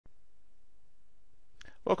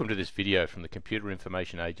Welcome to this video from the Computer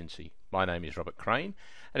Information Agency. My name is Robert Crane,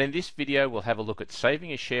 and in this video we'll have a look at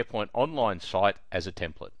saving a SharePoint Online site as a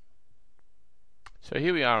template. So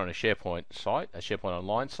here we are on a SharePoint site, a SharePoint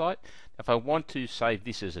Online site. If I want to save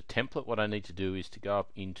this as a template, what I need to do is to go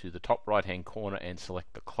up into the top right hand corner and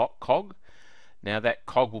select the cog. Now that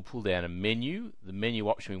cog will pull down a menu. The menu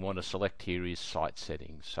option we want to select here is Site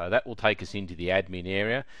Settings. So that will take us into the admin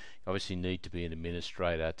area. You obviously need to be an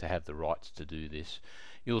administrator to have the rights to do this.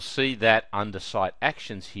 You'll see that under Site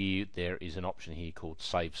Actions here, there is an option here called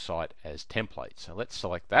Save Site as Template. So let's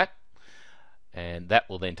select that. And that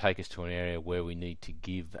will then take us to an area where we need to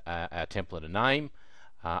give our template a name,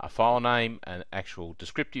 a file name, an actual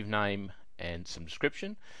descriptive name, and some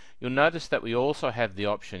description. You'll notice that we also have the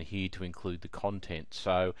option here to include the content.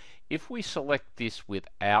 So if we select this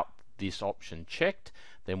without this option checked,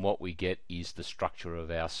 then what we get is the structure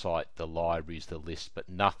of our site, the libraries, the list, but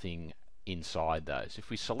nothing inside those.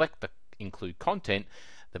 If we select the include content,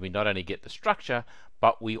 then we not only get the structure,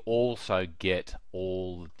 but we also get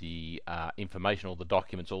all the information, all the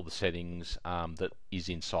documents, all the settings that is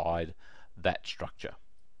inside that structure.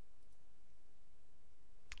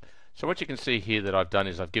 So what you can see here that I've done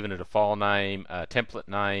is I've given it a file name, a template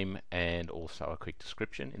name, and also a quick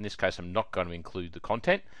description. In this case I'm not going to include the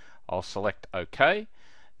content. I'll select OK.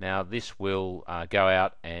 Now this will go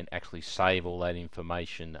out and actually save all that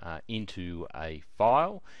information into a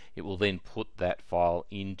file. It will then put that file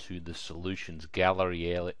into the Solutions Gallery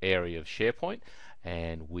area of SharePoint,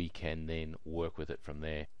 and we can then work with it from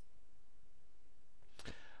there.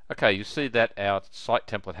 Okay, you see that our site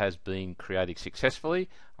template has been created successfully.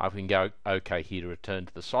 We can go OK here to return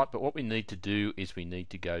to the site, but what we need to do is we need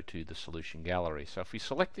to go to the Solution Gallery. So if we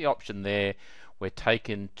select the option there, we're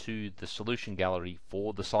taken to the Solution Gallery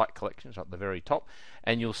for the site collections at the very top,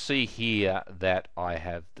 and you'll see here that I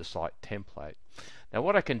have the site template. Now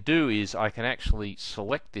what I can do is I can actually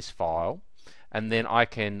select this file, and then I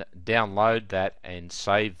can download that and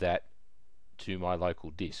save that to my local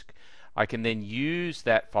disk. I can then use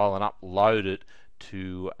that file and upload it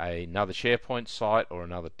to another SharePoint site or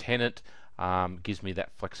another tenant. Gives me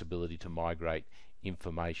that flexibility to migrate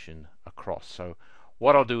information across. So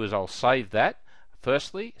what I'll do is I'll save that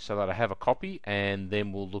firstly so that I have a copy, and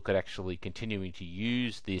then we'll look at actually continuing to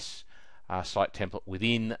use this site template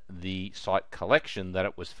within the site collection that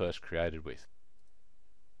it was first created with.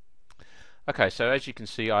 Okay, so as you can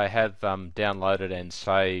see, I have downloaded and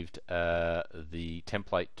saved the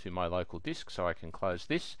template to my local disk, so I can close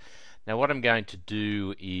this. Now what I'm going to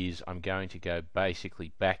do is I'm going to go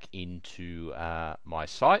basically back into my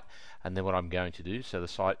site, and then what I'm going to do, so the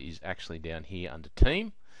site is actually down here under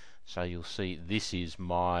Team, so you'll see this is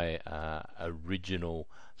my original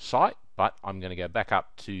site, but I'm going to go back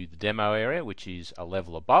up to the demo area, which is a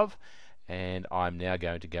level above, and I'm now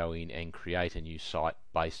going to go in and create a new site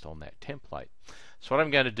based on that template. So what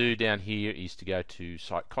I'm going to do down here is to go to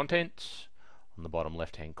Site Contents on the bottom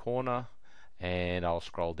left hand corner, and I'll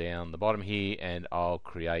scroll down the bottom here and I'll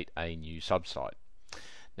create a new subsite.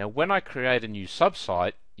 Now when I create a new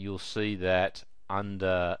subsite, you'll see that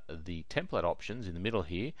under the template options in the middle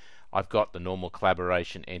here, I've got the normal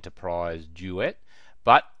collaboration, enterprise, duet,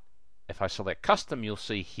 but if I select custom, you'll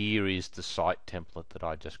see here is the site template that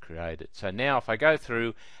I just created. So now if I go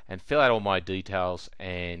through and fill out all my details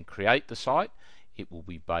and create the site, it will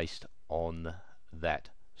be based on that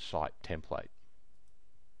site template.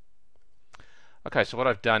 Okay, so what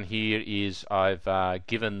I've done here is I've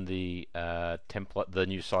given the template, the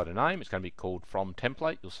new site, a name. It's going to be called From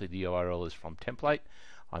Template. You'll see the URL is From Template.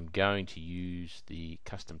 I'm going to use the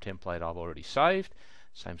custom template I've already saved.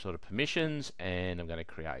 Same sort of permissions, and I'm going to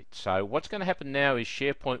create. So what's going to happen now is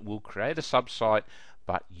SharePoint will create a subsite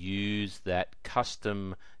but use that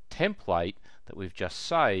custom template that we've just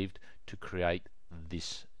saved to create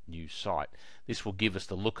this new site. This will give us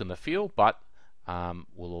the look and the feel, but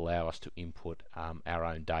will allow us to input our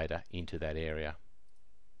own data into that area.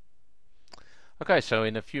 Okay, so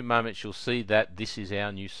in a few moments you'll see that this is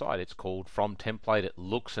our new site. It's called From Template. It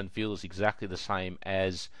looks and feels exactly the same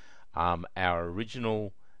as our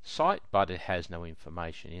original site, but it has no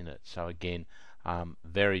information in it. So again,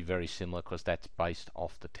 very, very similar because that's based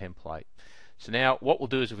off the template. So now what we'll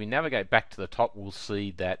do is if we navigate back to the top, we'll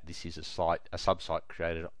see that this is a subsite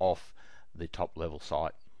created off the top level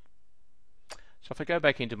site. So if I go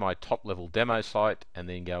back into my top level demo site and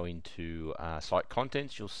then go into site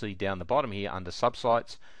contents, you'll see down the bottom here under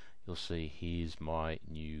subsites, you'll see here's my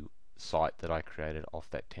new site that I created off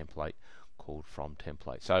that template called From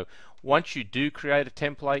Template. So once you do create a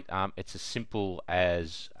template, it's as simple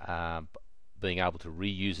as being able to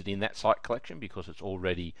reuse it in that site collection because it's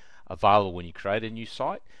already available when you create a new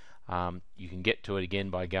site. You can get to it again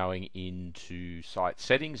by going into site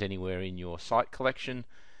settings anywhere in your site collection,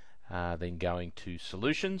 then going to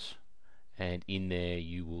solutions, and in there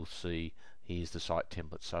you will see here's the site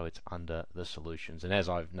template, so it's under the solutions, and as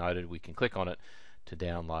I've noted we can click on it to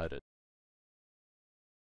download it.